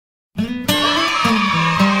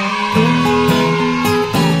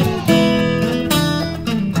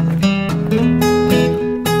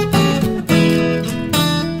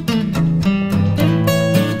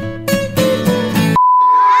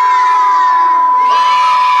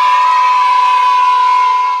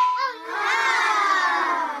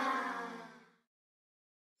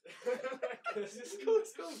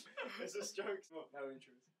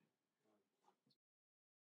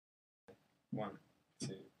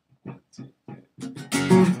You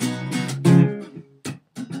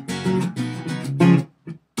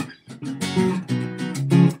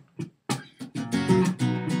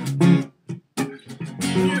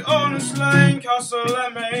own a slang castle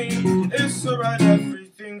and main. It's alright,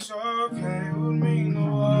 everything's okay. It would mean the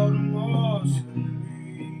world more to me.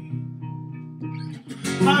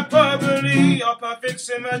 Hyperbole, your perfect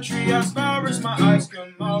symmetry. As far as my eyes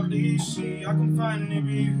can mildly see, I can finally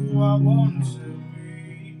be who I want to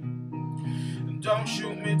be. And don't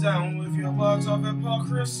shoot me down with your words of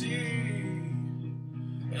hypocrisy.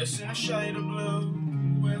 It's in a shade of blue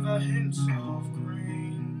with a hint of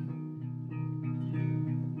green.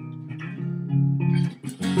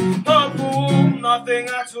 Purple, nothing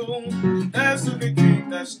at all. There's a victory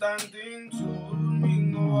that's standing tall.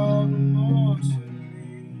 Mean the world more to me.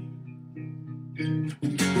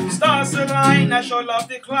 Stars align as your love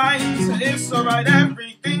declines. It's alright,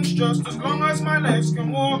 everything's just as long as my legs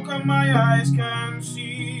can walk and my eyes can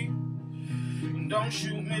see. Don't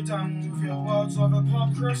shoot me down with your words of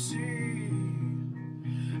hypocrisy.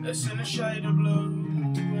 It's in a shade of blue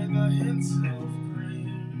with a hint of green.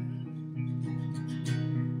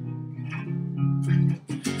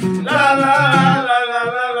 La la la la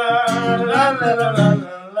la la la la la la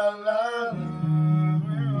la la.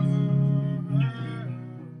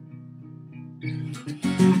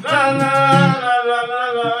 La la la la la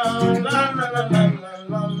la la la la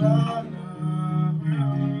la la.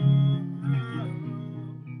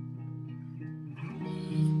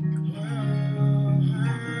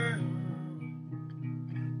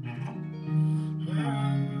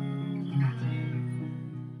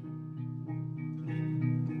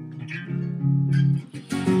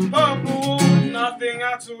 Purple, nothing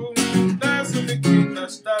at all. There's a victory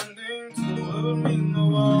that's standing tall. It would mean the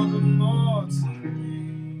world more to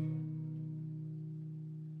me.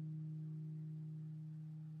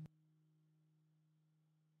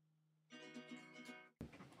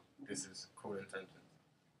 This is Cool Intentions.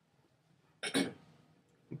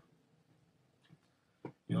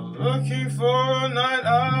 You're looking for a night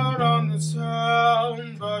out on the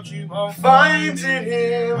town, but you won't find it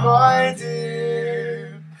here, my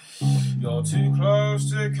dear. You're too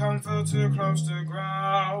close to comfort, too close to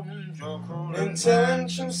ground. Your cruel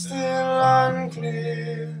intentions still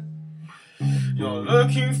unclear. You're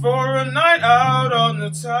looking for a night out on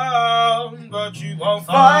the town, but you won't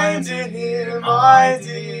find it here, my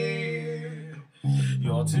dear.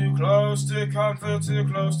 You're too close to comfort, too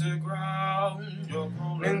close to ground. Your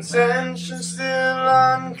cruel intentions still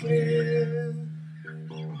unclear.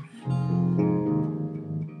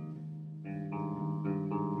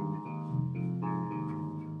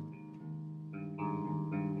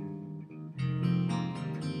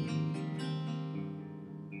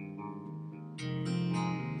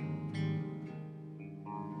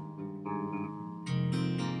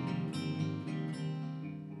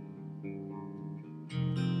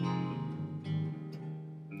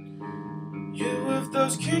 You with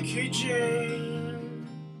those kinky jeans,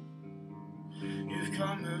 you've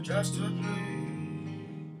come here just to play.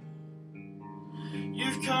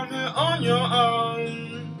 You've come here on your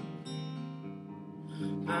own,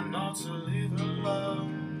 and not to leave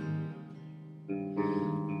alone.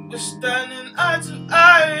 We're standing eye to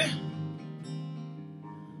eye,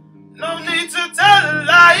 no need to tell a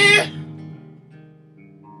lie.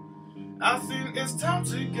 I think it's time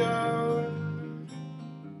to go,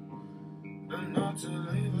 and not to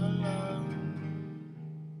leave alone.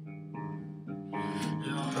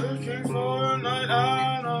 You're looking for a night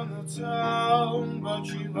out on the town, but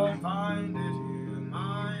you won't find it here,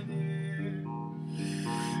 my dear.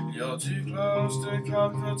 You're too close to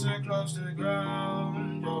comfort, too close to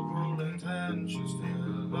ground. Your cruel intentions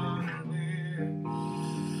still unclear.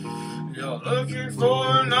 You're looking for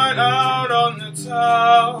a night out on the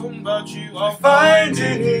town, but you won't find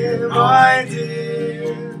it here, my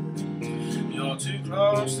dear. You're too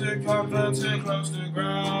close to comfort, too close to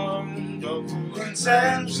ground. Your cruel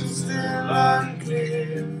intentions still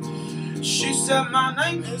unclear. She said my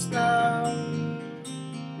name is Belle.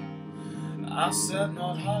 I said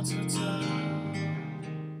not hard to tell.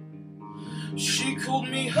 She called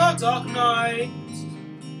me her dark knight.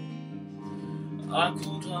 I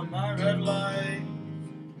called her my red light.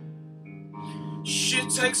 She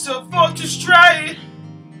takes her fortune straight.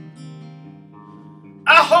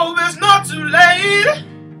 I hope it's not too late.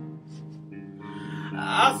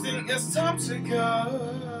 I think it's time to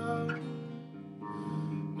go,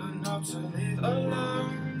 but not to leave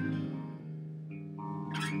alone.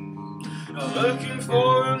 You're looking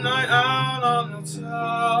for a night out on the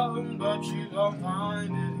town, but you won't find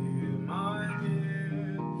it here, my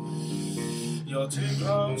dear. You're too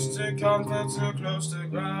close to comfort, too close to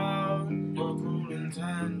ground. Your cruel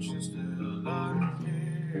intentions still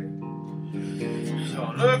unclear.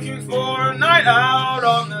 You're looking for a night out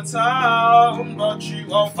on the town, but you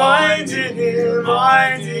won't find it here,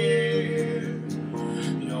 my dear.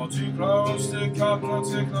 You're too close to comfort,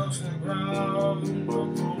 too close to ground.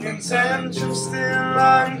 Your cruel intentions still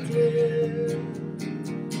unclear.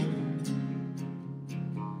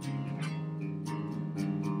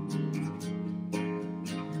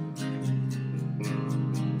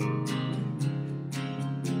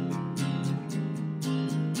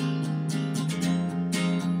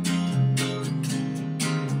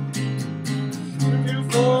 Looking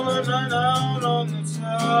for a night out on the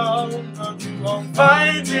town, but you won't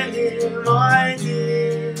find it here, my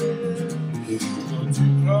dear. You're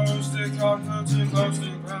too close to comfort, too close to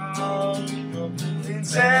ground. Your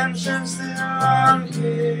intentions still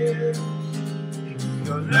unclear.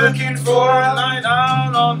 You're looking for a night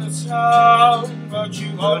out on the town, but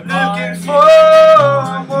you won't find it here. You're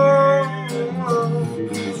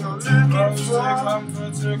looking for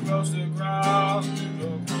comfort, too close to ground.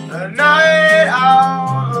 A night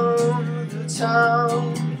out on the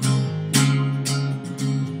town.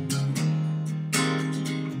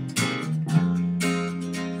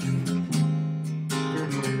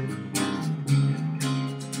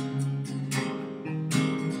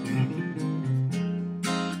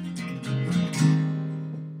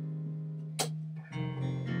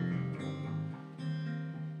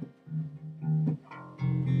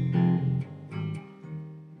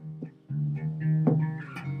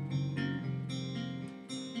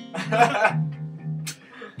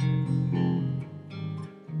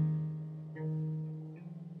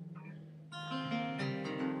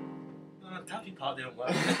 Tappy part didn't work.